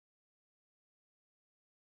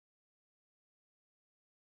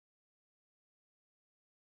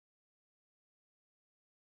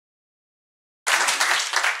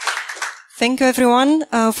Thank you everyone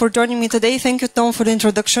for joining me today. Thank you, Tom, for the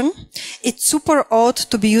introduction. It's super odd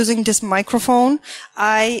to be using this microphone.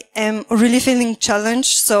 I am really feeling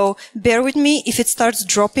challenged, so bear with me. If it starts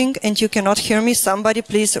dropping and you cannot hear me, somebody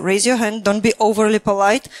please raise your hand. Don't be overly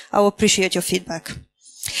polite. I will appreciate your feedback.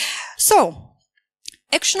 So,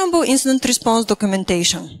 actionable incident response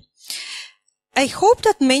documentation. I hope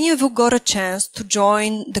that many of you got a chance to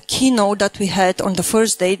join the keynote that we had on the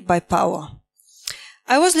first day by Power.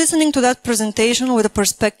 I was listening to that presentation with the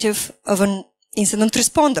perspective of an incident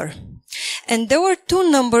responder. And there were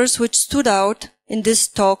two numbers which stood out in this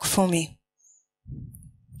talk for me.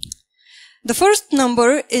 The first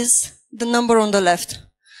number is the number on the left.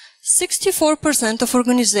 64% of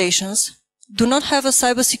organizations do not have a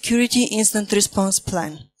cybersecurity incident response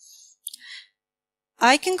plan.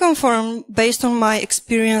 I can confirm, based on my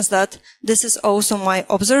experience, that this is also my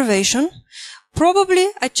observation. Probably,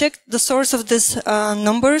 I checked the source of these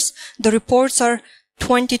numbers. The reports are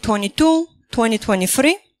 2022,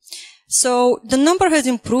 2023. So the number has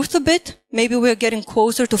improved a bit. Maybe we're getting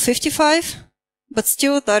closer to 55, but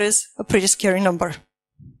still that is a pretty scary number.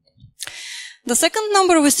 The second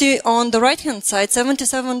number we see on the right-hand side,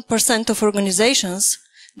 77% of organizations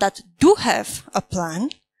that do have a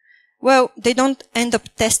plan, well, they don't end up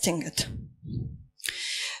testing it.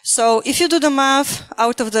 So if you do the math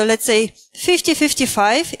out of the, let's say,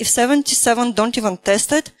 50-55, if 77 don't even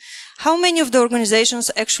test it, how many of the organizations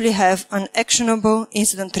actually have an actionable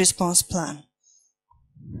incident response plan?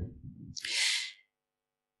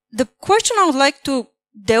 The question I would like to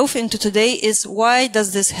delve into today is, why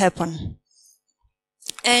does this happen?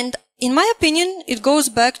 And in my opinion, it goes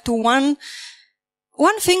back to one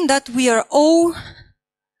thing that we are all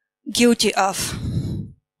guilty of.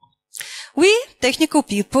 We, technical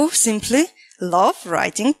people, simply love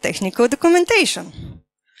writing technical documentation.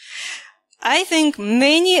 I think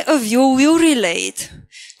many of you will relate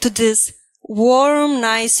to this warm,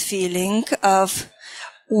 nice feeling of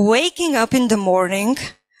waking up in the morning,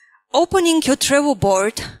 opening your Trello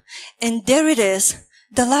board, and there it is,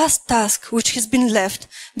 the last task which has been left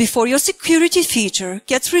before your security feature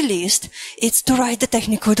gets released. It's to write the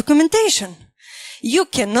technical documentation. You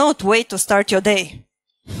cannot wait to start your day.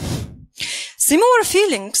 Similar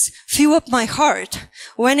feelings fill up my heart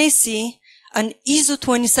when I see an ISO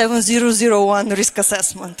 27001 risk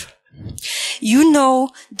assessment. You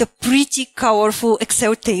know, the pretty colorful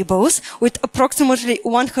Excel tables with approximately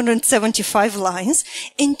 175 lines,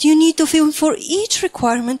 and you need to fill for each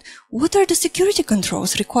requirement what are the security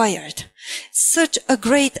controls required. Such a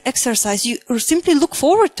great exercise. You simply look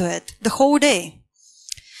forward to it the whole day.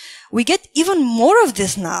 We get even more of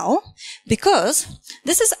this now because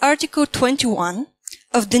this is Article 21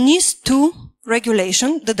 of the NIS2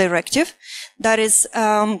 regulation, the directive, that is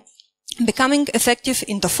becoming effective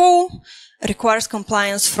in the fall, requires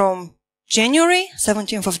compliance from January,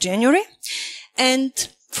 17th of January. And,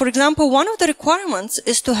 for example, one of the requirements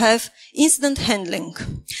is to have incident handling.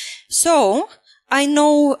 So, I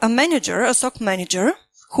know a manager, a SOC manager,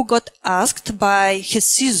 who got asked by his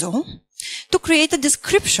CISO to create a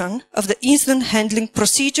description of the incident handling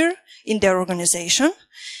procedure in their organization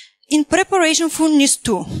in preparation for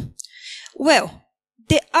NIS2. Well,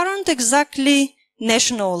 they aren't exactly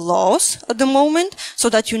national laws at the moment, so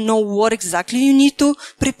that you know what exactly you need to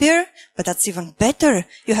prepare, but that's even better.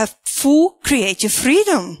 You have full creative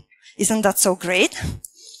freedom. Isn't that so great?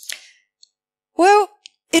 Well,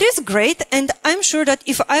 it is great, and I'm sure that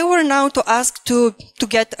if I were now to ask to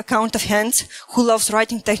get a count of hands who loves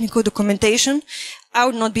writing technical documentation, I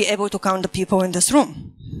would not be able to count the people in this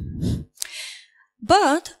room.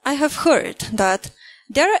 But I have heard that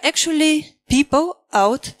there are actually people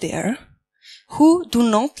out there who do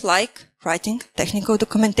not like writing technical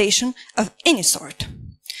documentation of any sort.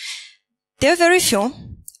 There are very few.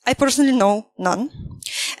 I personally know none,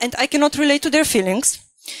 and I cannot relate to their feelings.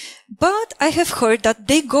 But I have heard that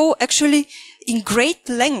they go actually in great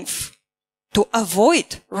length to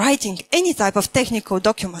avoid writing any type of technical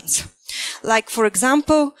documents. Like, for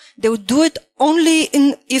example, they would do it only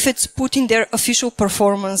if it's put in their official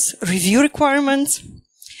performance review requirements.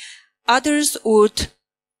 Others would,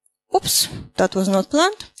 oops, that was not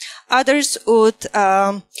planned. Others would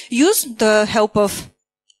use the help of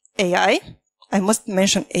AI. I must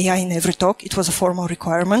mention AI in every talk. It was a formal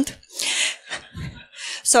requirement.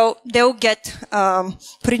 So they'll get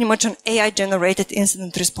pretty much an AI-generated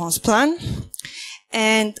incident response plan.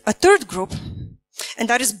 And a third group, and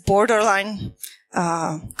that is borderline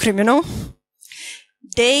criminal,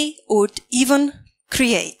 they would even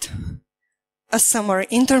create a summer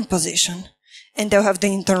intern position, and they'll have the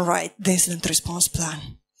intern write the incident response plan.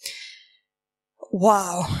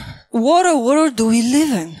 Wow, what a world do we live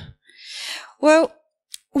in? Well,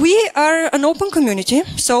 we are an open community,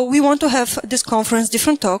 so we want to have this conference,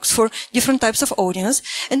 different talks for different types of audience,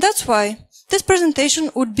 and that's why this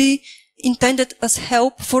presentation would be intended as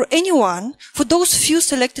help for anyone, for those few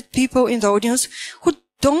selected people in the audience who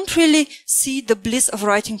don't really see the bliss of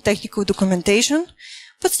writing technical documentation,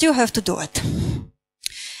 but still have to do it.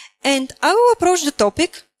 And I will approach the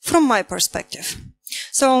topic from my perspective.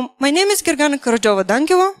 So, my name is Gergana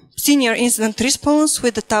Karadzhova-Dangela, Senior Incident Response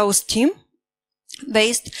with the Talos team,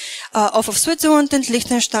 based off of Switzerland and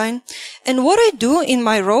Liechtenstein. And what I do in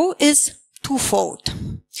my role is twofold.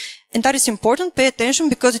 And that is important, pay attention,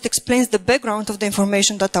 because it explains the background of the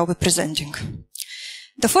information that I'll be presenting.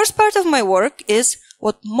 The first part of my work is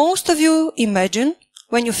what most of you imagine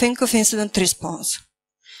when you think of incident response.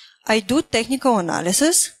 I do technical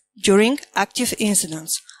analysis during active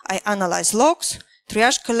incidents. I analyze logs,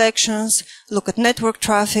 triage collections, look at network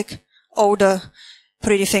traffic, all the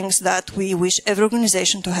pretty things that we wish every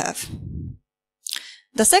organization to have.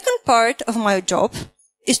 The second part of my job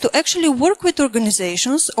is to actually work with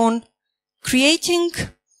organizations on creating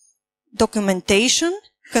documentation,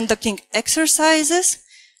 conducting exercises,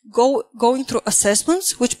 going through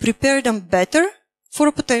assessments which prepare them better for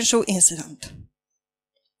a potential incident.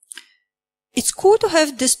 It's cool to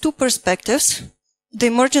have these two perspectives, the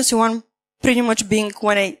emergency one pretty much being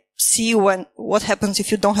when I see what happens if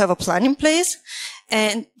you don't have a plan in place,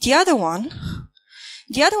 and the other one,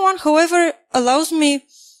 however, allows me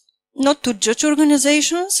not to judge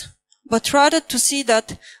organizations, but rather to see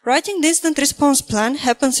that writing the incident response plan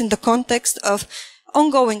happens in the context of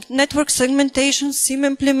ongoing network segmentation, SIEM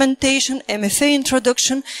implementation, MFA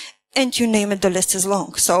introduction, and you name it, the list is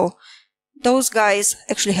long. So those guys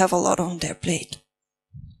actually have a lot on their plate.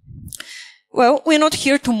 Well, we're not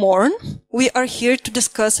here to mourn. We are here to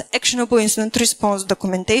discuss actionable incident response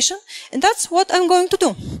documentation, and that's what I'm going to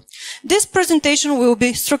do. This presentation will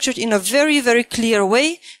be structured in a very, very clear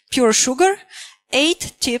way, pure sugar,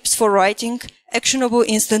 8 tips for writing actionable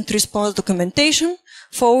incident response documentation,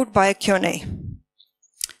 followed by a Q&A.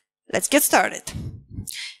 Let's get started.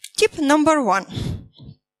 Tip number 1.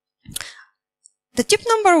 The tip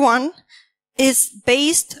number 1 is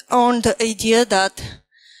based on the idea that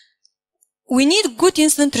we need good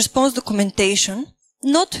incident response documentation,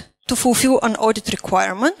 not to fulfill an audit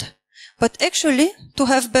requirement, but actually to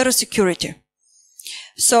have better security.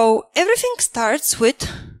 So everything starts with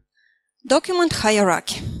document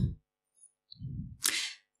hierarchy.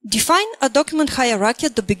 Define a document hierarchy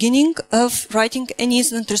at the beginning of writing any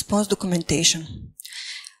incident response documentation.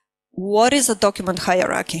 What is a document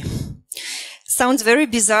hierarchy? Sounds very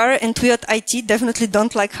bizarre, and we at IT definitely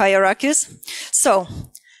don't like hierarchies. So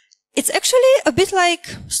it's actually a bit like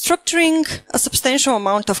structuring a substantial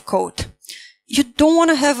amount of code. You don't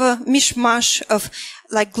want to have a mishmash of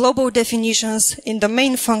like global definitions in the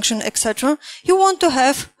main function, etc. You want to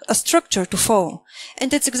have a structure to follow.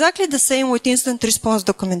 And it's exactly the same with incident response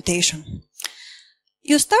documentation.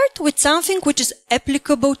 You start with something which is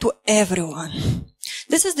applicable to everyone.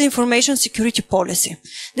 This is the information security policy.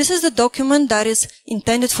 This is the document that is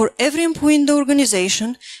intended for every employee in the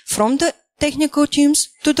organization, from the technical teams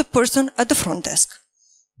to the person at the front desk.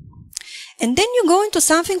 And then you go into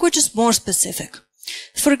something which is more specific.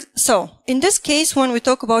 So, in this case, when we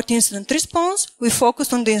talk about incident response, we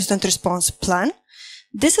focus on the incident response plan.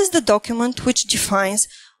 This is the document which defines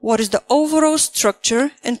what is the overall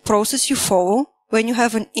structure and process you follow when you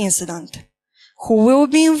have an incident, who will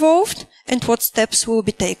be involved, and what steps will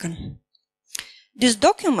be taken. This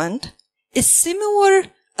document is similar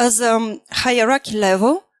as a hierarchy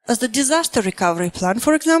level as the disaster recovery plan,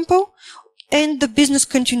 for example, and the business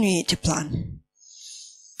continuity plan.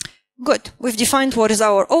 Good. We've defined what is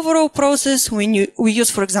our overall process. We use,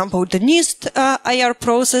 for example, the NIST IR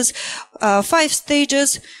process, 5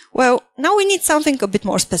 stages. Well, now we need something a bit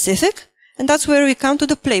more specific, and that's where we come to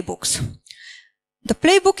the playbooks. The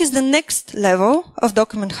playbook is the next level of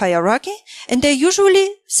document hierarchy, and they're usually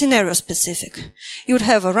scenario specific. You would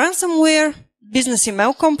have a ransomware, business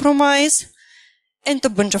email compromise, and a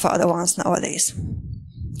bunch of other ones nowadays.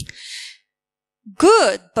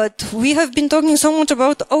 Good, but we have been talking so much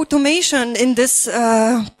about automation in this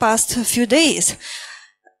past few days.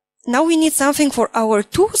 Now we need something for our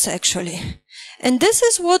tools, actually. And this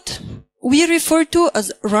is what we refer to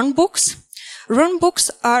as runbooks.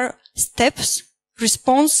 Runbooks are steps,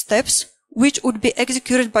 response steps, which would be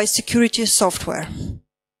executed by security software.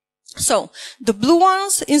 So, the blue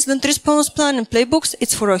ones, incident response plan and playbooks,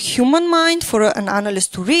 it's for a human mind, for an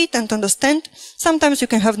analyst to read and understand. Sometimes you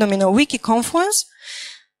can have them in a wiki Confluence.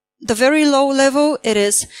 the very low level, it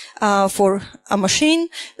is for a machine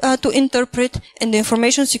to interpret, and the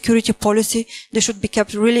information security policy, they should be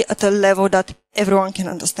kept really at a level that everyone can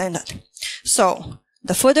understand that. So,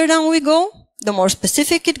 the further down we go, the more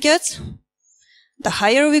specific it gets. The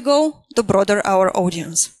higher we go, the broader our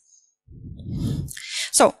audience.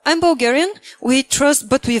 So, I'm Bulgarian. We trust,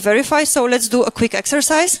 but we verify. So let's do a quick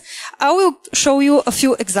exercise. I will show you a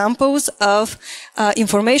few examples of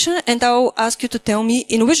information, and I will ask you to tell me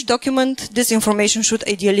in which document this information should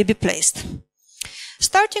ideally be placed.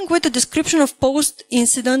 Starting with the description of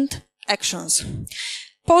post-incident actions.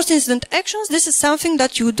 Post-incident actions, this is something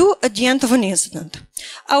that you do at the end of an incident.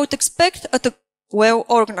 I would expect at a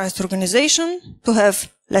well-organized organization to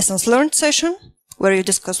have lessons learned session, where you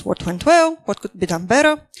discuss what went well, what could be done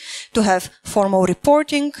better, to have formal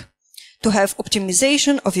reporting, to have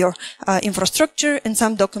optimization of your infrastructure, and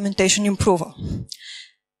some documentation improver.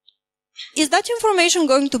 Is that information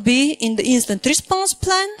going to be in the incident response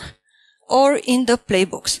plan or in the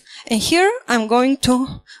playbooks? And here I'm going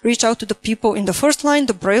to reach out to the people in the first line,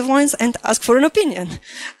 the brave ones, and ask for an opinion.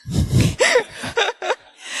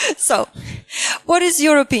 So, what is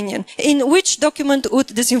your opinion? In which document would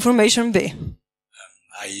this information be?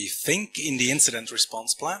 I think in the incident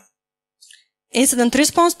response plan. Incident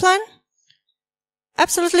response plan?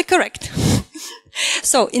 Absolutely correct.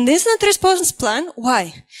 So, in the incident response plan,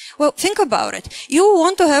 why? Well, think about it. You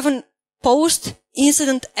want to have a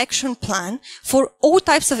post-incident action plan for all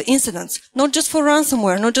types of incidents, not just for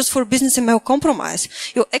ransomware, not just for business email compromise.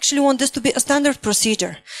 You actually want this to be a standard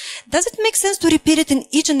procedure. Does it make sense to repeat it in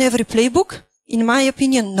each and every playbook? In my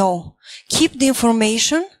opinion, no. Keep the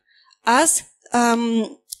information as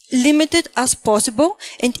limited as possible,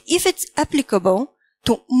 and if it's applicable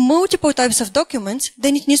to multiple types of documents,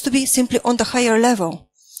 then it needs to be simply on the higher level.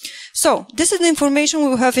 So, this is the information we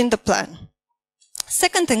will have in the plan.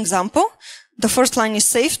 Second example, the first line is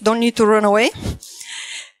safe, don't need to run away.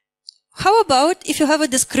 How about if you have a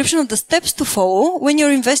description of the steps to follow when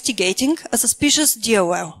you're investigating a suspicious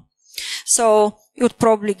DOL? So, you would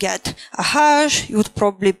probably get a hash, you would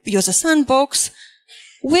probably use a sandbox.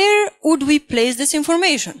 Where would we place this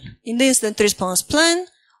information? In the incident response plan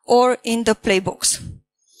or in the playbooks?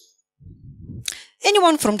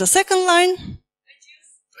 Anyone from the second line?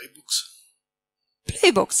 Playbooks.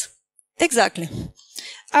 Playbooks. Exactly.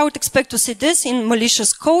 I would expect to see this in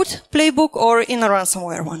malicious code playbook or in a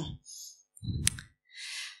ransomware one.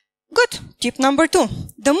 Good. Tip number 2.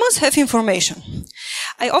 The must-have information.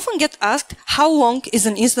 I often get asked, how long is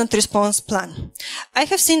an incident response plan? I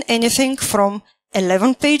have seen anything from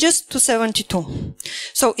 11 pages to 72.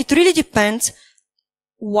 So it really depends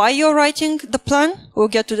why you're writing the plan, we'll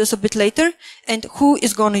get to this a bit later, and who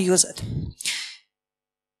is going to use it.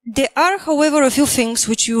 There are, however, a few things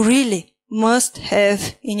which you really must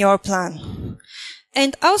have in your plan.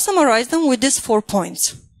 And I'll summarize them with these 4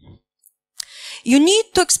 points. You need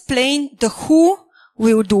to explain the who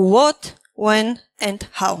will do what, when, and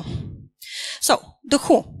how. So, the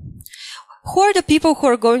who. Who are the people who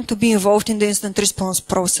are going to be involved in the incident response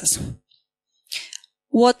process?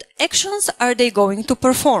 What actions are they going to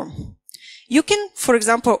perform? You can, for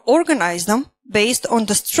example, organize them based on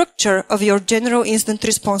the structure of your general incident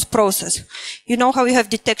response process. You know how you have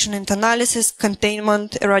detection and analysis,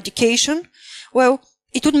 containment, eradication? Well,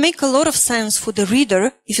 it would make a lot of sense for the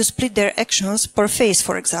reader if you split their actions per phase,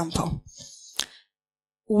 for example.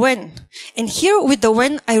 When. And here with the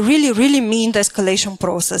when, I really mean the escalation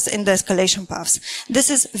process and the escalation paths. This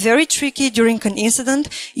is very tricky during an incident.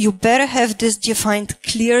 You better have this defined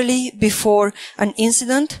clearly before an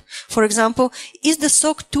incident. For example, is the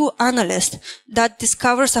SOC 2 analyst that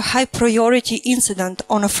discovers a high priority incident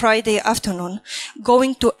on a Friday afternoon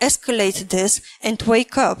going to escalate this and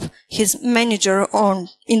wake up his manager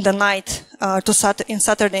in the night, in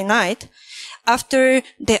Saturday night, after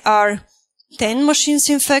there are 10 machines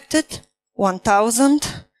infected,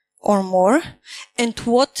 1,000 or more, and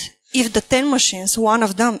what if the 10 machines, one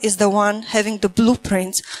of them is the one having the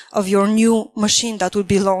blueprints of your new machine that will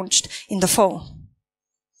be launched in the fall?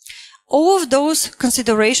 All of those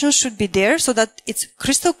considerations should be there so that it's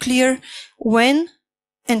crystal clear when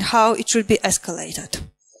and how it should be escalated.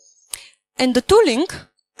 And the tooling,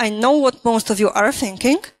 I know what most of you are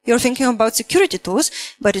thinking. You're thinking about security tools,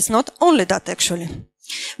 but it's not only that actually.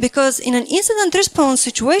 Because in an incident response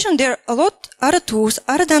situation, there are a lot other tools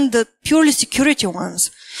other than the purely security ones.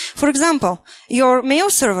 For example, your mail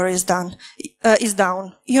server is down.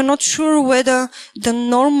 You're not sure whether the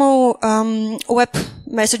normal web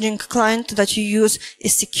messaging client that you use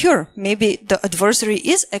is secure. Maybe the adversary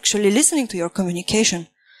is actually listening to your communication.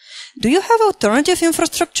 Do you have alternative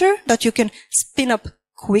infrastructure that you can spin up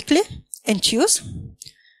quickly and choose?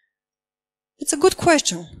 It's a good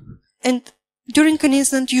question. And during an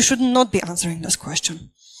incident, you should not be answering this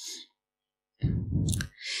question.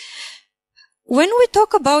 When we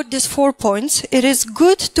talk about these 4 points, it is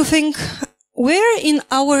good to think where in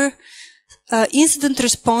our incident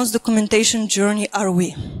response documentation journey are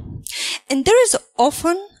we? And there is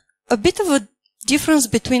often a bit of a difference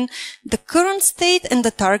between the current state and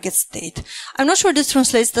the target state. I'm not sure this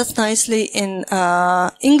translates that nicely in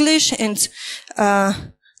English, and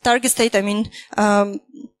target state, I mean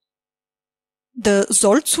the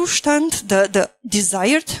Sollzustand, the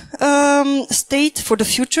desired state for the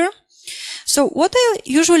future. So what I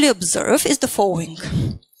usually observe is the following.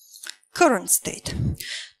 Current state.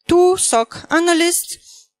 2 SOC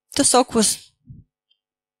analysts. The SOC was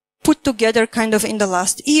put together kind of in the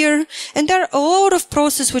last year, and there are a lot of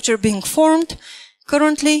processes which are being formed.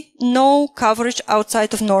 Currently, no coverage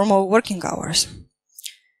outside of normal working hours.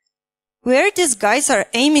 Where these guys are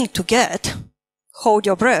aiming to get, hold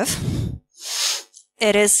your breath,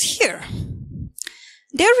 it is here.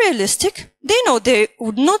 They're realistic. They know they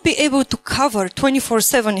would not be able to cover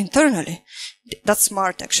 24/7 internally. That's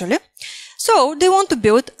smart, actually. So they want to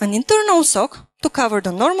build an internal SOC to cover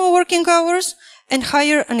the normal working hours and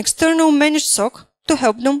hire an external managed SOC to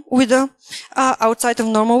help them with the outside of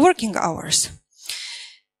normal working hours.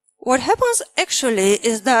 What happens actually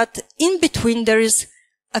is that in between there is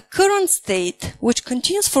a current state which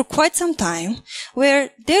continues for quite some time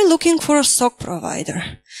where they're looking for a SOC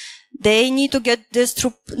provider. They need to get this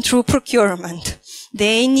through procurement.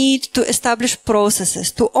 They need to establish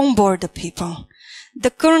processes to onboard the people. The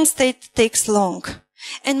current state takes long.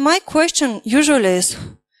 And my question usually is,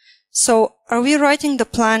 so are we writing the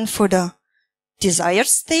plan for the desired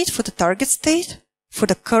state, for the target state, for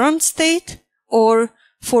the current state, or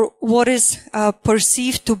for what is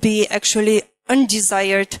perceived to be actually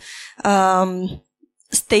undesired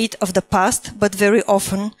state of the past, but very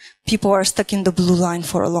often people are stuck in the blue line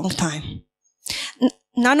for a long time.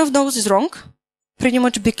 None of those is wrong. Pretty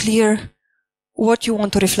much be clear what you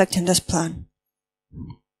want to reflect in this plan.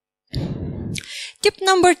 Tip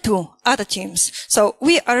number 2, other teams. So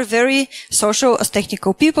we are very social as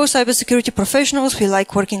technical people, cybersecurity professionals. We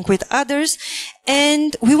like working with others,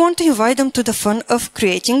 and we want to invite them to the fun of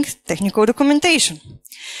creating technical documentation.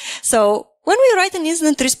 So when we write an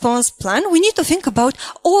incident response plan, we need to think about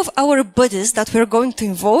all of our buddies that we're going to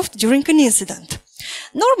involve during an incident.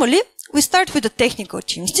 Normally, we start with the technical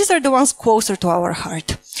teams. These are the ones closer to our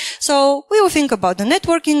heart. So we will think about the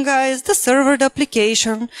networking guys, the server, the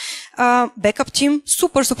application, backup team,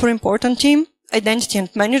 super important team, identity and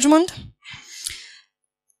management.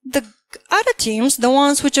 The other teams, the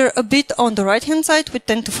ones which are a bit on the right-hand side, we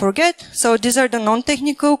tend to forget. So these are the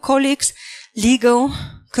non-technical colleagues, legal,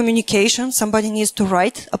 communication. Somebody needs to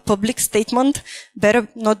write a public statement. Better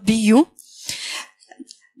not be you.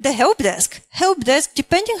 The help desk,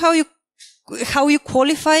 depending how you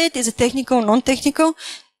qualify it, is it technical, non-technical,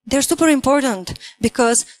 they're super important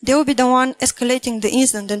because they will be the one escalating the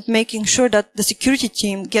incident and making sure that the security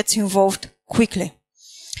team gets involved quickly.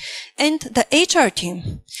 And the HR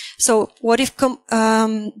team. So what if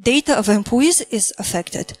data of employees is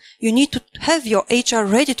affected? You need to have your HR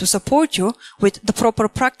ready to support you with the proper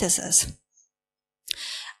practices.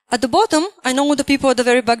 At the bottom, I know the people at the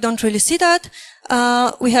very back don't really see that.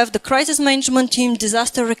 We have the crisis management team,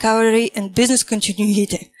 disaster recovery, and business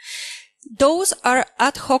continuity. Those are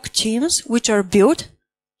ad hoc teams which are built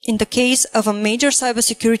in the case of a major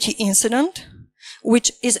cybersecurity incident,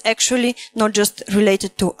 which is actually not just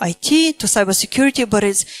related to IT, to cybersecurity, but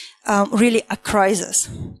it's really a crisis.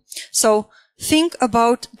 So think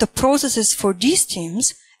about the processes for these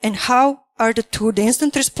teams and how are the two, the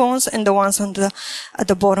instant response and the ones on at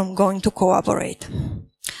the bottom, going to cooperate.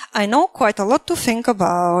 I know quite a lot to think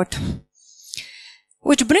about.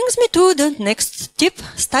 Which brings me to the next tip,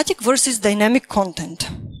 static versus dynamic content.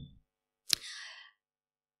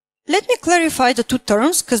 Let me clarify the two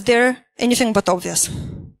terms because they're anything but obvious.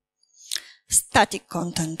 Static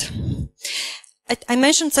content. I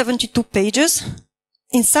mentioned 72 pages.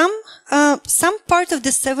 In some part of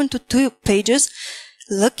the 72 pages,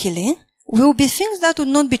 luckily, will be things that would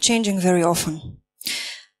not be changing very often.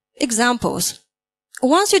 Examples.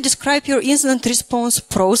 Once you describe your incident response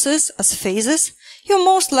process as phases, you're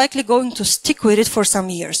most likely going to stick with it for some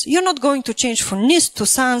years. You're not going to change from NIST to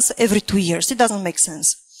SANS every 2 years. It doesn't make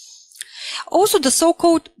sense. Also, the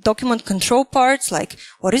so-called document control parts, like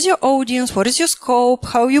what is your audience, what is your scope,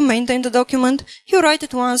 how you maintain the document, you write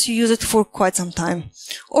it once, you use it for quite some time.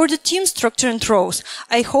 Or the team structure and roles.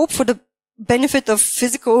 I hope for the benefit of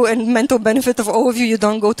physical and mental benefit of all of you, you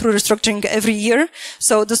don't go through restructuring every year.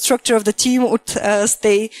 So the structure of the team would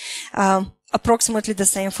stay approximately the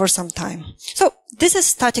same for some time. So this is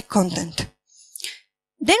static content.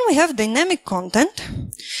 Then we have dynamic content,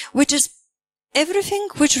 which is everything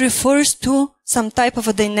which refers to some type of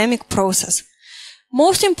a dynamic process.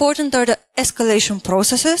 Most important are the escalation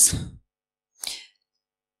processes.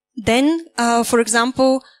 Then, for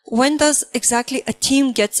example, when does exactly a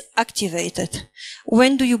team gets activated?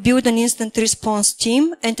 When do you build an instant response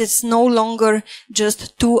team and it's no longer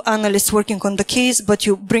just 2 analysts working on the case, but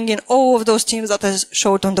you bring in all of those teams that I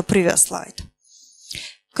showed on the previous slide?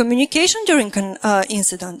 Communication during an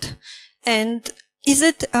incident. And is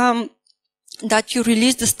it that you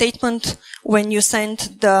release the statement when you send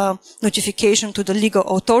the notification to the legal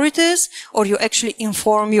authorities, or you actually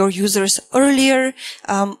inform your users earlier?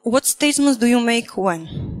 What statements do you make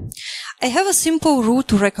when? I have a simple rule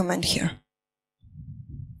to recommend here.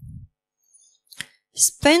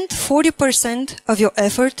 Spend 40% of your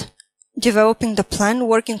effort developing the plan,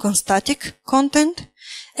 working on static content,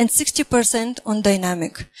 and 60% on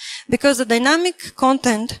dynamic. Because the dynamic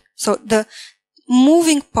content, so the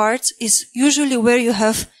moving parts, is usually where you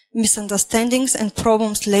have misunderstandings and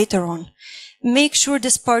problems later on. Make sure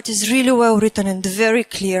this part is really well written and very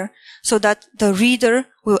clear so that the reader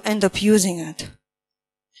will end up using it.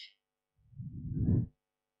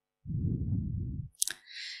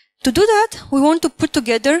 To do that, we want to put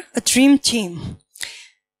together a dream team.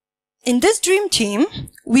 In this dream team,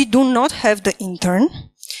 we do not have the intern,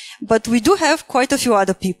 but we do have quite a few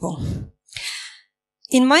other people.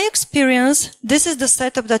 In my experience, this is the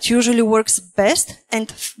setup that usually works best and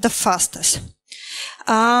the fastest.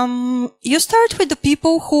 You start with the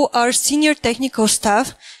people who are senior technical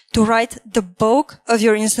staff to write the bulk of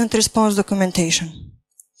your incident response documentation,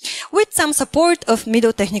 with some support of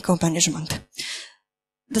middle technical management.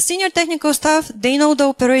 The senior technical staff, they know the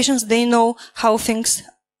operations, they know how things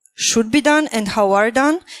should be done and how are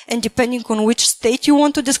done, and depending on which state you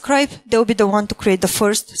want to describe, they'll be the one to create the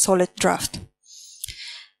first solid draft.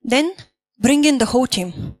 Then bring in the whole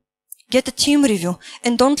team. Get a team review,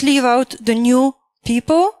 and don't leave out the new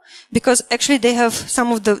people, because actually they have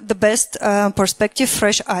some of the best perspective,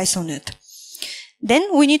 fresh eyes on it.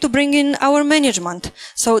 Then we need to bring in our management.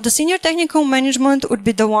 So the senior technical management would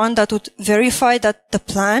be the one that would verify that the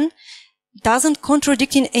plan doesn't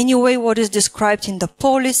contradict in any way what is described in the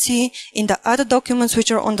policy, in the other documents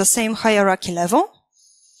which are on the same hierarchy level.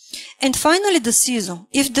 And finally, the CISO.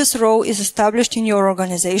 If this role is established in your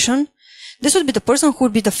organization, this would be the person who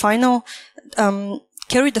would be the final,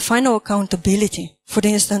 carry the final accountability for the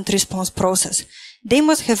incident response process. They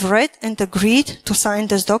must have read and agreed to sign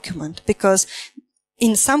this document, because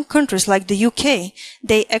in some countries like the UK,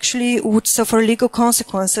 they actually would suffer legal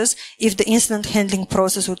consequences if the incident handling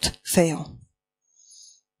process would fail.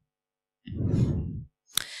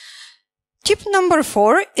 Tip number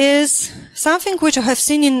 4 is something which I have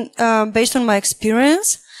seen based on my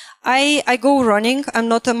experience. I go running. I'm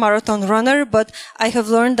not a marathon runner, but I have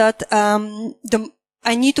learned that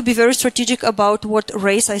I need to be very strategic about what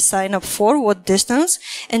race I sign up for, what distance,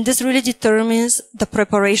 and this really determines the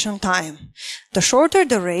preparation time. The shorter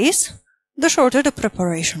the race, the shorter the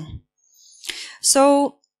preparation.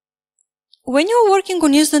 So when you're working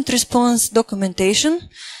on incident response documentation,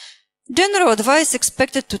 general advice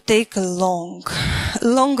expected to take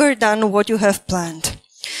longer than what you have planned.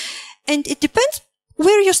 And it depends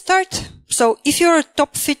where you start. So if you're a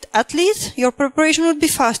top fit athlete, your preparation would be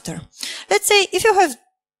faster. Let's say if you have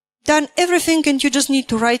done everything and you just need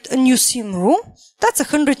to write a new SIM rule, that's a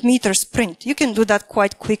 100-meter sprint. You can do that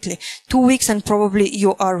quite quickly. 2 weeks and probably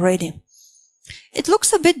you are ready. It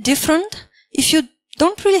looks a bit different if you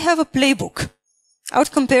don't really have a playbook. I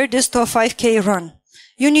would compare this to a 5K run.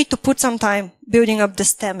 You need to put some time building up the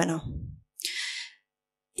stamina.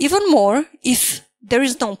 Even more if there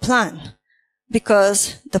is no plan,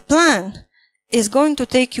 because the plan is going to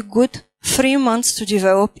take you good 3 months to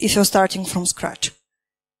develop if you're starting from scratch.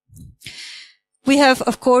 We have,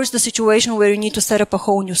 of course, the situation where you need to set up a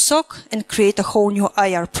whole new SOC and create a whole new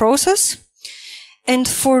IR process. And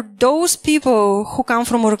for those people who come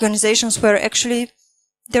from organizations where actually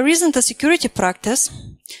there isn't a security practice,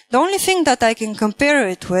 the only thing that I can compare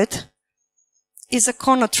it with is a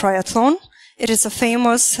Kona triathlon. It is a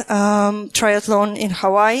famous triathlon in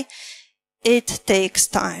Hawaii. It takes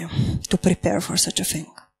time to prepare for such a thing.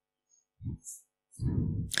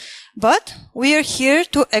 But we are here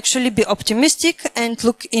to actually be optimistic and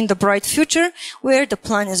look in the bright future where the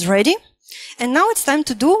plan is ready. And now it's time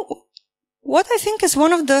to do what I think is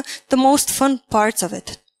one of the most fun parts of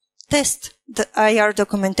it. test the IR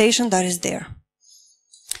documentation that is there.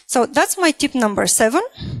 So that's my tip number 7.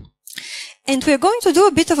 And we're going to do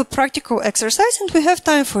a bit of a practical exercise, and we have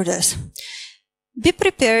time for this. Be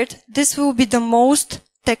prepared. This will be the most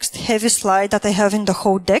text-heavy slide that I have in the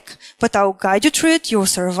whole deck, but I'll guide you through it. You'll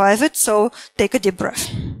survive it, so take a deep breath.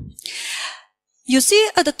 You see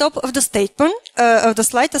at the top of the statement, of the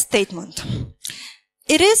slide, a statement.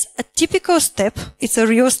 It is a typical step. It's a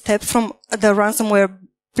real step from the ransomware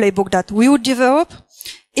playbook that we would develop.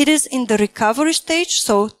 It is in the recovery stage,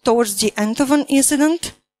 so towards the end of an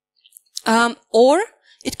incident, or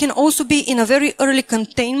it can also be in a very early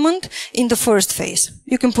containment in the first phase.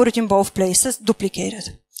 You can put it in both places, duplicate it.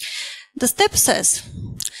 The step says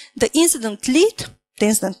the incident lead, the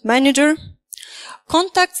incident manager,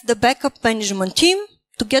 contacts the backup management team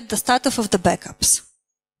to get the status of the backups.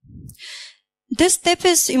 This step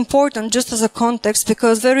is important just as a context,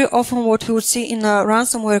 because very often what we would see in a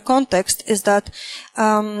ransomware context is that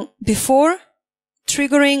before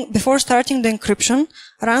starting the encryption,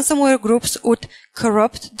 ransomware groups would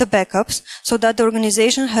corrupt the backups so that the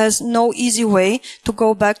organization has no easy way to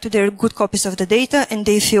go back to their good copies of the data, and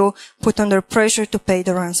they feel put under pressure to pay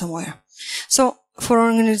the ransomware. So for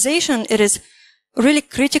an organization, it is really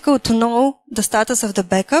critical to know the status of the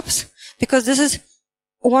backups, because this is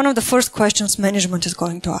one of the first questions management is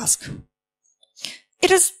going to ask.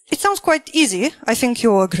 It sounds quite easy. I think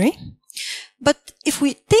you all agree. But if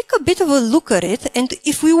we take a bit of a look at it, and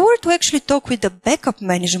if we were to actually talk with the backup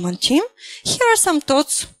management team, here are some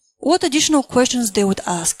thoughts, what additional questions they would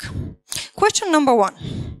ask. Question number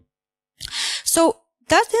 1. So,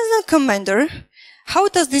 how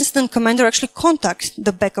does the incident commander actually contact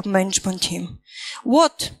the backup management team?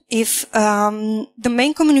 What if the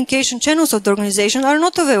main communication channels of the organization are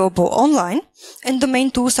not available online and the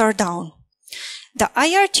main tools are down? The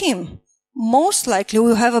IR team most likely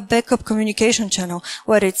will have a backup communication channel,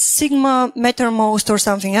 whether it's Sigma, Mattermost, or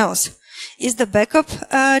something else. Is the backup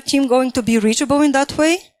team going to be reachable in that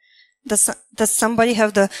way? Does somebody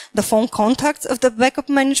have the phone contacts of the backup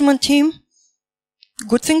management team?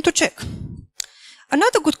 Good thing to check.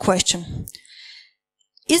 Another good question.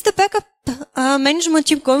 Is the backup management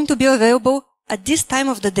team going to be available at this time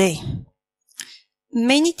of the day?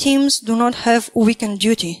 Many teams do not have weekend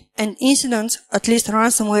duty, and incidents, at least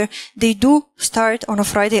ransomware, they do start on a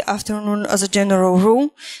Friday afternoon as a general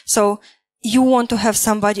rule. So you want to have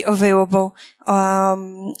somebody available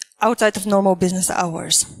outside of normal business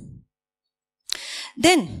hours.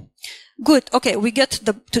 Then, good. Okay, we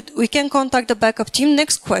can contact the backup team.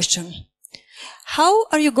 Next question. How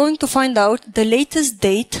are you going to find out the latest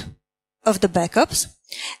date of the backups?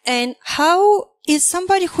 And how is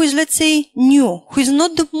somebody who is, let's say, new, who is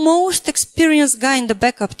not the most experienced guy in the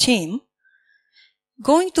backup team,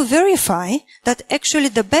 going to verify that actually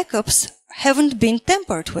the backups haven't been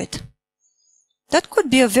tampered with? That could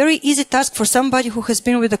be a very easy task for somebody who has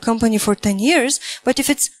been with the company for 10 years, but if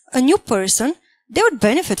it's a new person, they would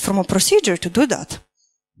benefit from a procedure to do that.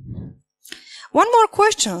 One more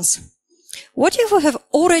question. What if we have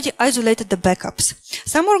already isolated the backups?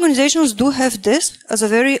 Some organizations do have this as a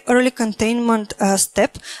very early containment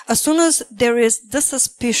step. As soon as there is the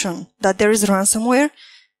suspicion that there is ransomware,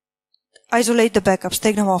 isolate the backups,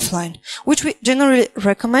 take them offline, which we generally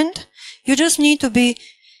recommend. You just need to be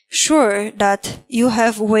sure that you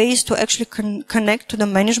have ways to actually connect to the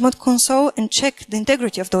management console and check the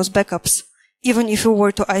integrity of those backups, even if you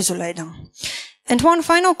were to isolate them. And one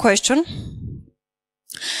final question.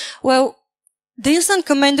 Well, the incident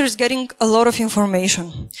commander is getting a lot of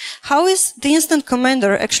information. How is the incident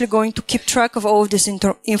commander actually going to keep track of all of this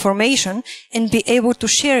information and be able to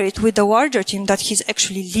share it with the larger team that he's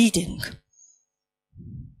actually leading?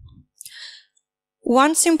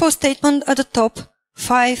 One simple statement at the top,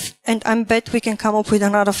 5, and I bet we can come up with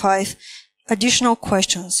another 5 additional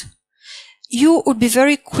questions. You would be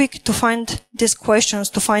very quick to find these questions,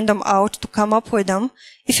 to find them out, to come up with them,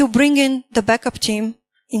 if you bring in the backup team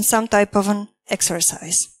in some type of an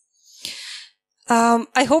exercise.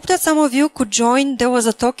 I hope that some of you could join. There was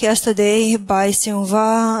a talk yesterday by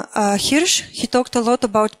Sylvain Hirsch. He talked a lot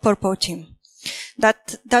about Purple Team.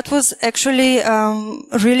 That was actually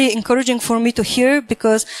really encouraging for me to hear,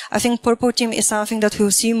 because I think Purple Team is something that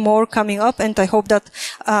we'll see more coming up, and I hope that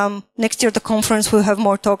next year at the conference we'll have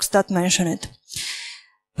more talks that mention it.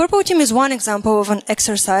 Purple Team is one example of an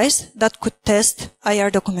exercise that could test IR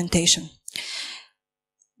documentation.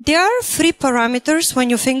 There are 3 parameters when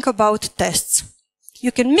you think about tests.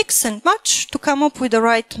 You can mix and match to come up with the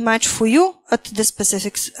right match for you at this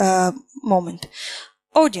specific moment.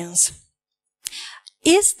 Audience.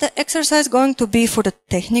 Is the exercise going to be for the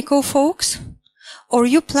technical folks, or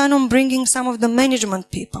you plan on bringing some of the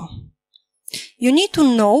management people. You need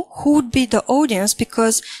to know who would be the audience,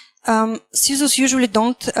 because CISOs usually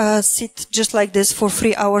don't sit just like this for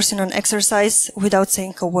 3 hours in an exercise without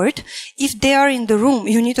saying a word. If they are in the room,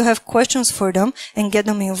 you need to have questions for them and get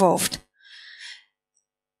them involved.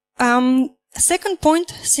 Second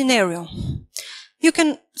point, scenario.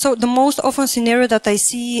 So the most often scenario that I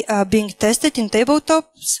see being tested in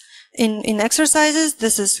tabletops, in exercises,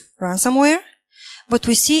 this is ransomware. But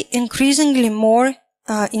we see increasingly more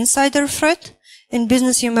insider threat and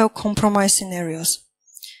business email compromise scenarios.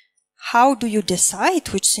 How do you decide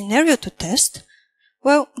which scenario to test?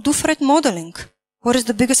 Well, do threat modeling. What is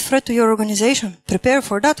the biggest threat to your organization? Prepare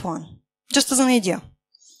for that one. Just as an idea.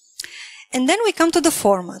 And then we come to the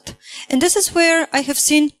format. And this is where I have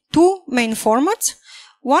seen two main formats.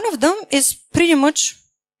 One of them is pretty much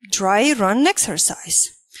dry run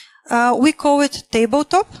exercise. We call it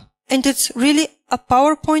tabletop, and it's really a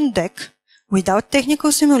PowerPoint deck without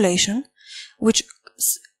technical simulation, which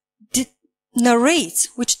narrates,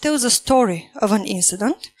 which tells a story of an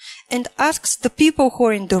incident and asks the people who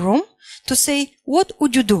are in the room to say, what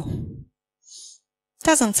would you do?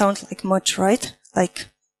 Doesn't sound like much, right? Like,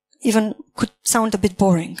 even could sound a bit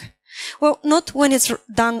boring. Well, not when it's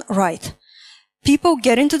done right. People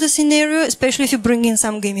get into the scenario, especially if you bring in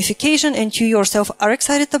some gamification and you yourself are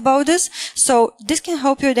excited about this. So this can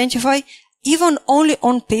help you identify, even only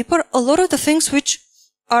on paper, a lot of the things which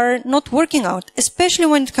are not working out, especially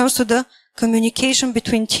when it comes to the communication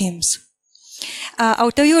between teams.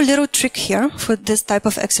 I'll tell you a little trick here for this type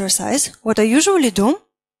of exercise. What I usually do,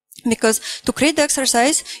 because to create the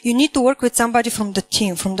exercise, you need to work with somebody from the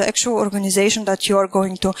team, from the actual organization that you are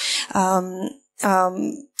going to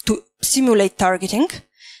simulate targeting,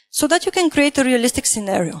 so that you can create a realistic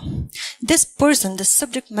scenario. This person, the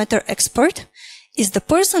subject matter expert, is the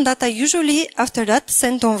person that I usually, after that,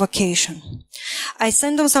 send on vacation. I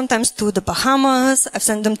send them sometimes to the Bahamas, I've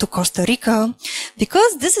sent them to Costa Rica,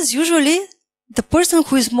 because this is usually the person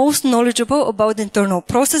who is most knowledgeable about internal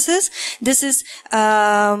processes. This is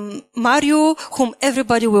Mario, whom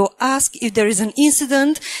everybody will ask if there is an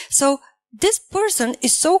incident. So this person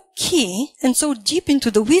is so key and so deep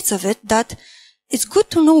into the weeds of it that it's good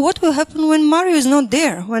to know what will happen when Mario is not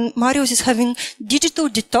there, when Mario is having digital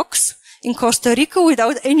detox in Costa Rica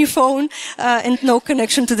without any phone and no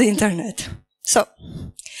connection to the internet. So,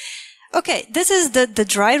 okay, this is the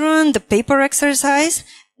dry run, the paper exercise.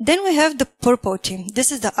 Then we have the purple team.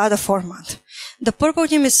 This is the other format. The purple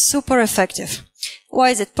team is super effective. Why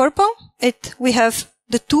is it purple? We have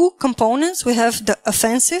the two components. We have the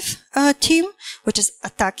offensive team, which is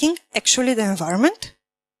attacking actually the environment.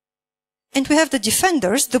 And we have the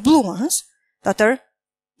defenders, the blue ones, that are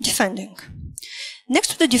defending. Next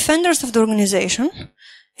to the defenders of the organization,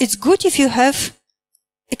 it's good if you have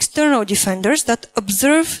external defenders that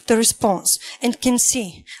observe the response and can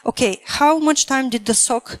see, okay, how much time did the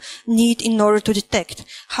SOC need in order to detect?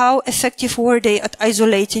 How effective were they at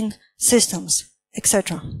isolating systems,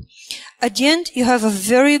 etc. At the end, you have a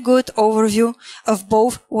very good overview of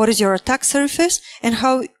both what is your attack surface and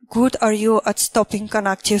how good are you at stopping an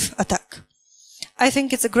active attack. I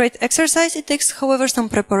think it's a great exercise. It takes, however, some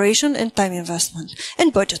preparation and time investment.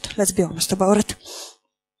 And budget, let's be honest about it.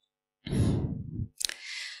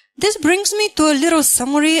 This brings me to a little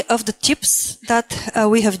summary of the tips that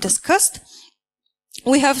we have discussed.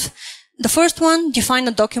 We have the first one, define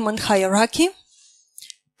a document hierarchy.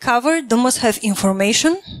 Cover the must-have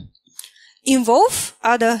information. Involve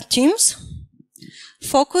other teams.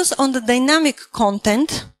 Focus on the dynamic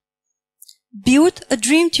content. Build a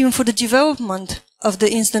dream team for the development of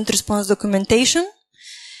the incident response documentation.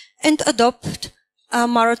 And adopt a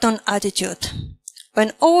marathon attitude.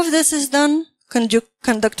 When all of this is done,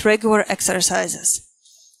 conduct regular exercises.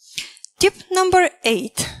 Tip number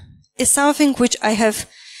 8 is something which I have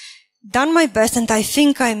done my best, and I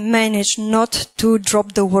think I managed not to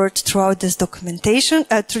drop the word throughout this documentation,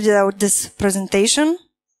 throughout this presentation.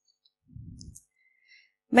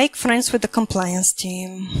 Make friends with the compliance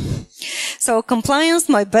team. So compliance,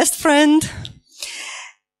 my best friend.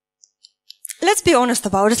 Let's be honest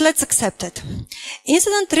about it. Let's accept it.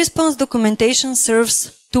 Incident response documentation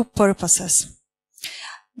serves two purposes.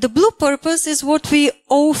 The blue purpose is what we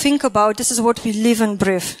all think about. This is what we live and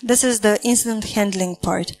breathe. This is the incident handling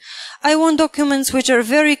part. I want documents which are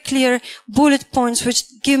very clear, bullet points which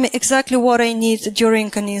give me exactly what I need during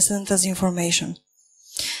an incident as information.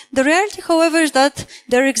 The reality, however, is that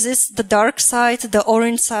there exists the dark side, the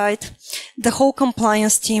orange side, the whole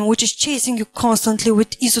compliance team, which is chasing you constantly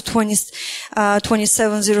with ISO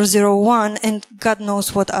 27001 and God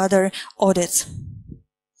knows what other audits.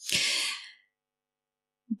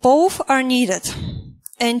 both are needed,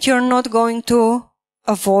 and you're not going to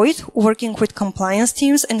avoid working with compliance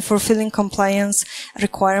teams and fulfilling compliance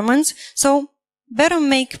requirements. So better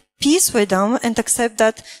make peace with them and accept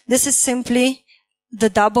that this is simply the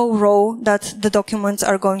double row that the documents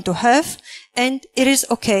are going to have, and it is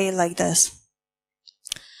okay like this.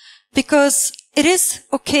 Because it is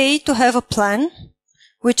okay to have a plan,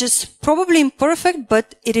 which is probably imperfect,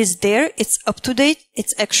 but it is there, it's up to date,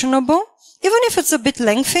 it's actionable. Even if it's a bit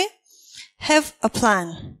lengthy, have a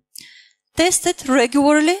plan. Test it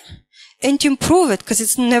regularly and improve it, because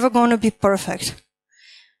it's never going to be perfect.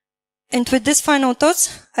 And with these final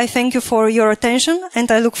thoughts, I thank you for your attention, and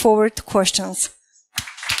I look forward to questions.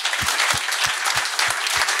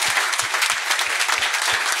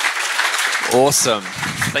 Awesome.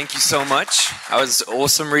 Thank you so much. That was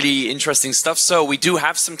awesome, really interesting stuff. So we do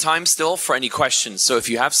have some time still for any questions. So if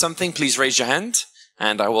you have something, please raise your hand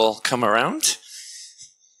and I will come around.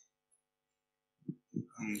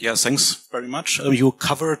 Yeah, thanks very much. You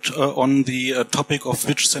covered on the topic of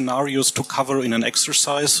which scenarios to cover in an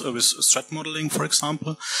exercise with threat modeling, for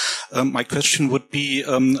example. My question would be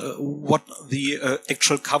what the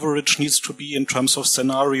actual coverage needs to be in terms of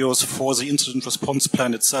scenarios for the incident response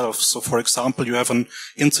plan itself. So, for example, you have an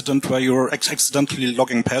incident where you're accidentally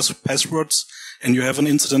logging passwords, and you have an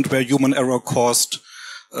incident where human error caused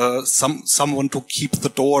someone to keep the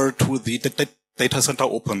door to the data center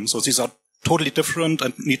open. So these are totally different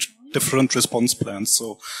and need different response plans.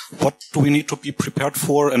 So what do we need to be prepared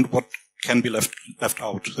for and what can be left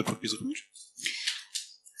out? That would be the question.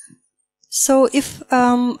 So if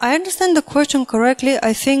I understand the question correctly,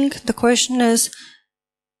 I think the question is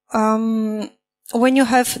when you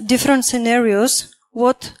have different scenarios,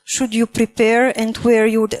 what should you prepare and where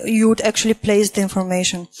you would actually place the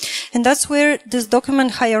information? And that's where this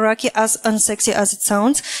document hierarchy, as unsexy as it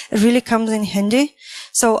sounds, really comes in handy.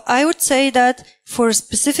 So I would say that for a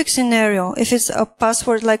specific scenario, if it's a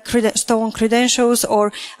password like stolen credentials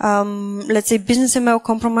or, let's say, business email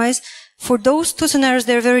compromise, for those two scenarios,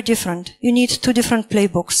 they're very different. You need two different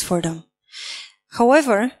playbooks for them.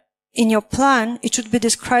 However, in your plan, it should be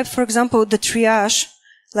described, for example, the triage,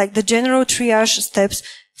 like the general triage steps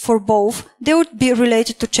for both. They would be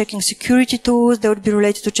related to checking security tools. They would be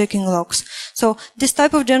related to checking logs. So this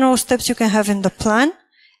type of general steps you can have in the plan.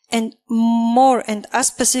 And more and as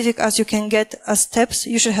specific as you can get as steps,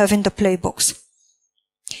 you should have in the playbooks.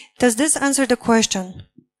 Does this answer the question?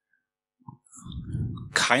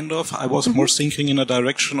 Kind of. I was more thinking in a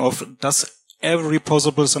direction of, does every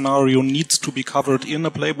possible scenario needs to be covered in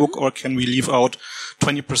a playbook, or can we leave out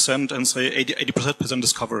 20% and say 80%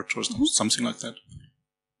 is covered, or something like that?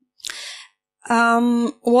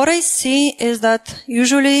 What I see is that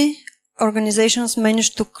usually organizations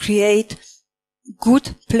manage to create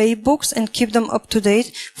good playbooks and keep them up to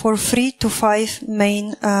date for 3 to 5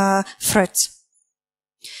 main threats.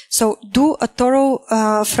 So do a thorough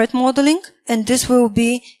threat modeling, and this will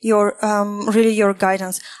be your really your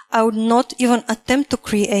guidance. I would not even attempt to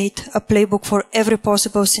create a playbook for every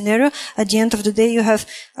possible scenario. At the end of the day, you have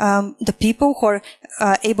the people who are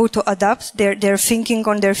able to adapt. They're thinking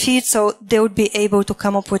on their feet, so they would be able to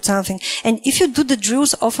come up with something. And if you do the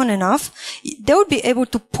drills often enough, they would be able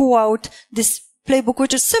to pull out this playbook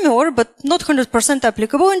which is similar but not 100%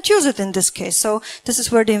 applicable and use it in this case. So this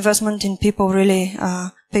is where the investment in people really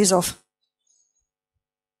pays off.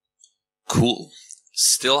 Cool.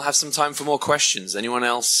 Still have some time for more questions. Anyone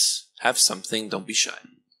else have something? Don't be shy.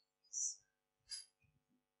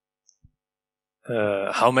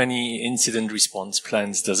 How many incident response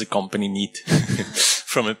plans does a company need?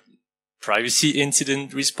 From a privacy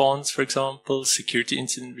incident response, for example, security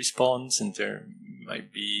incident response, and there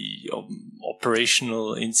might be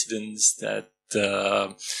operational incidents that,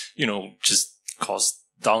 just cause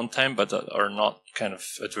downtime, but are not kind of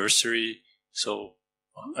adversary. So,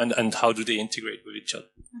 and how do they integrate with each other?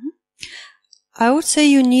 I would say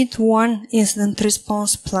you need one incident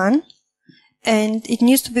response plan, and it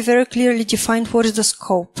needs to be very clearly defined what is the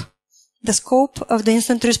scope. The scope of the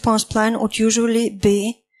incident response plan would usually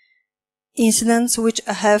be incidents which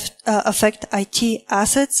have affect IT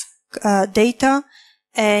assets, data,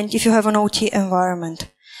 and if you have an OT environment.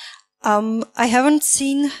 I have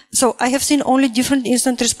seen only different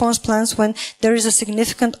incident response plans when there is a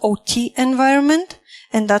significant OT environment,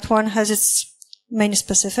 and that one has its many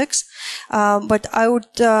specifics. But I would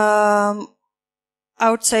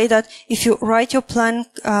say that if you write your plan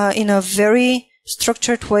in a very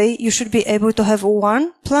structured way, you should be able to have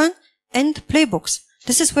one plan and playbooks.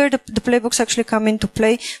 This is where the playbooks actually come into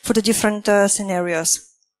play for the different scenarios.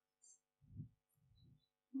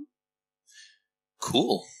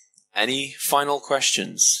 Cool. Any final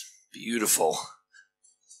questions? Beautiful.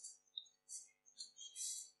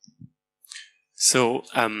 So,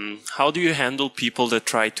 how do you handle people that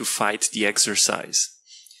try to fight the exercise?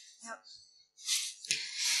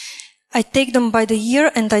 I take them by the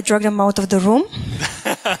ear and I drag them out of the room.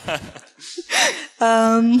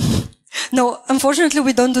 No, unfortunately,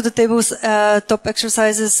 we don't do the tabletop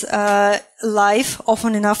exercises live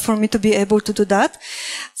often enough for me to be able to do that.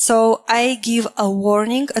 So I give a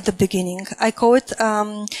warning at the beginning. I call it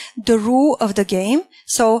the rule of the game.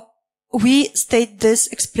 So we state this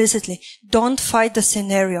explicitly. Don't fight the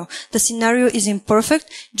scenario. The scenario is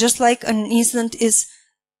imperfect, just like an incident is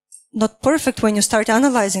not perfect when you start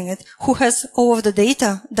analyzing it. Who has all of the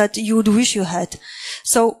data that you would wish you had?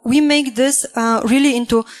 So we make this really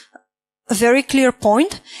into a very clear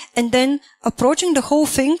point, and then approaching the whole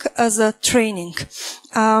thing as a training.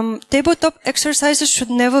 Tabletop exercises should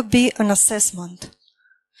never be an assessment.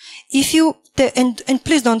 If you, and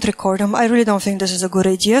please don't record them. I really don't think this is a good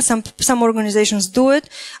idea. Some organizations do it.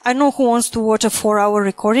 I know who wants to watch a 4-hour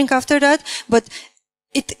recording after that, but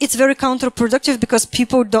it's very counterproductive because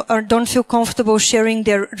people don't feel comfortable sharing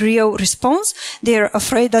their real response. They're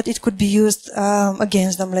afraid that it could be used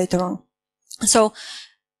against them later on. So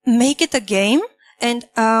make it a game. And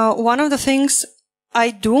one of the things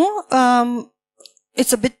I do,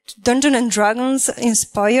 it's a bit Dungeons and Dragons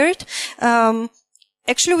inspired.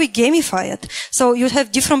 Actually, we gamify it. So you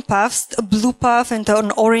have different paths, a blue path and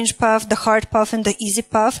an orange path, the hard path and the easy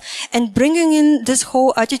path, and bringing in this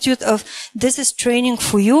whole attitude of this is training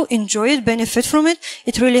for you, enjoy it, benefit from it,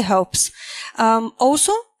 it really helps.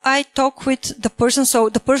 Also, I talk with the person, so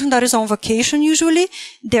the person that is on vacation usually,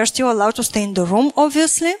 they're still allowed to stay in the room,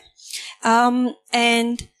 obviously.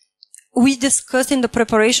 And we discussed in the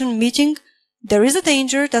preparation meeting, there is a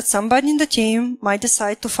danger that somebody in the team might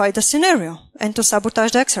decide to fight the scenario and to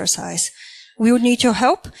sabotage the exercise. We would need your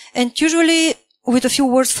help, and usually with a few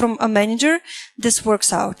words from a manager, this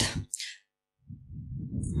works out.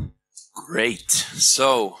 Great.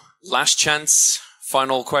 So, last chance,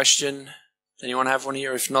 final question. Anyone have one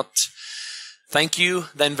here? If not, thank you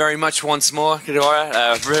then very much once more. A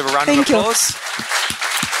round of applause.